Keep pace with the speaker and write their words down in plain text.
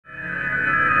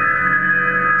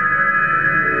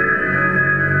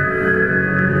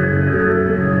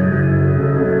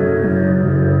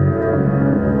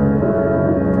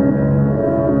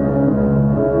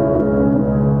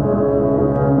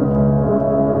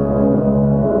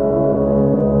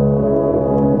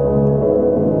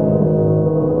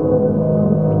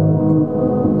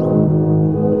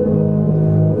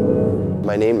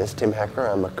name is Tim Hecker.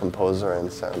 I'm a composer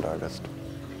and sound artist.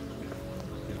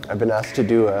 I've been asked to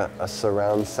do a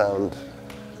surround sound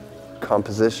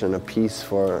composition, a piece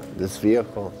for this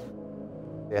vehicle.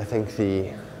 I think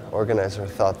the organizer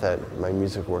thought that my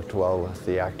music worked well with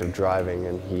the act of driving,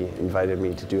 and he invited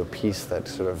me to do a piece that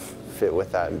sort of fit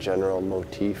with that general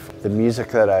motif. The music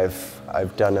that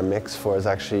I've done a mix for is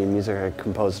actually music I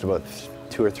composed about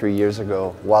 2 or 3 years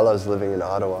ago while I was living in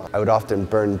Ottawa. I would often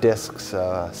burn discs,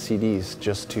 CDs,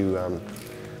 just to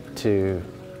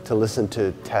listen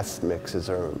to test mixes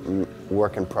or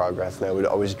work in progress, and I would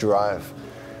always drive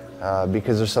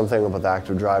because there's something about the act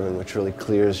of driving which really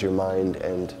clears your mind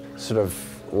and sort of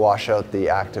wash out the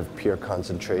act of pure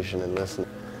concentration and listening.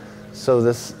 So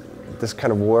this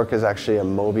kind of work is actually a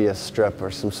Mobius strip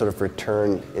or some sort of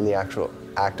return in the actual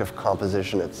act of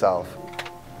composition itself.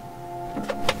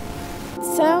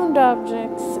 Sound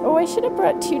objects. Oh, I should have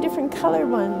brought 2 different color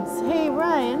ones. Hey,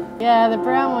 Ryan. Yeah, the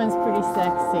brown one's pretty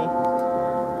sexy.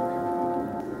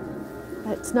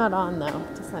 It's not on though.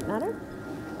 Does that matter?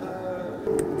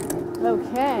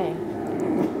 Okay.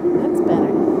 That's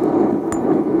better.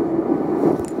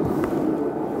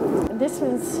 This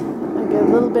one's like a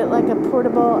little bit like a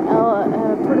portable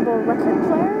record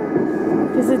player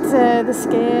because it's the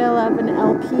scale of an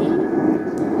LP.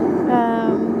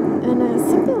 And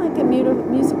something like a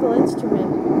musical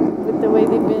instrument with the way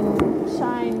they've been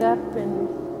shined up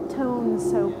and toned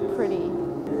so pretty.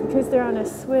 Because they're on a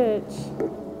switch,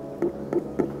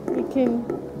 you can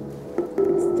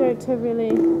start to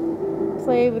really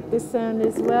play with the sound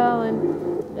as well.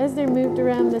 And as they're moved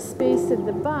around the space of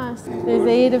the bus, there's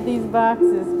 8 of these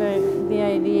boxes, but the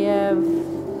idea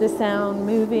of the sound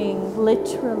moving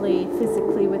literally,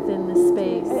 physically within the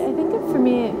space. I think for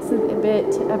me it's a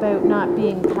bit about not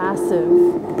being passive,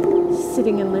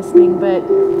 sitting and listening, but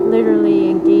literally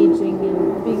engaging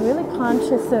and being really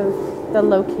conscious of the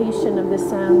location of the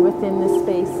sound within the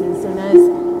spaces. And as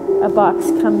a box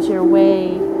comes your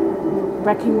way,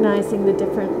 recognizing the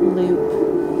different loop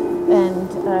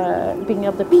and being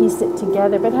able to piece it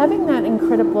together, but having that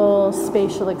incredible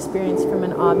spatial experience from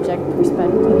an object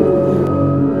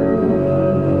perspective.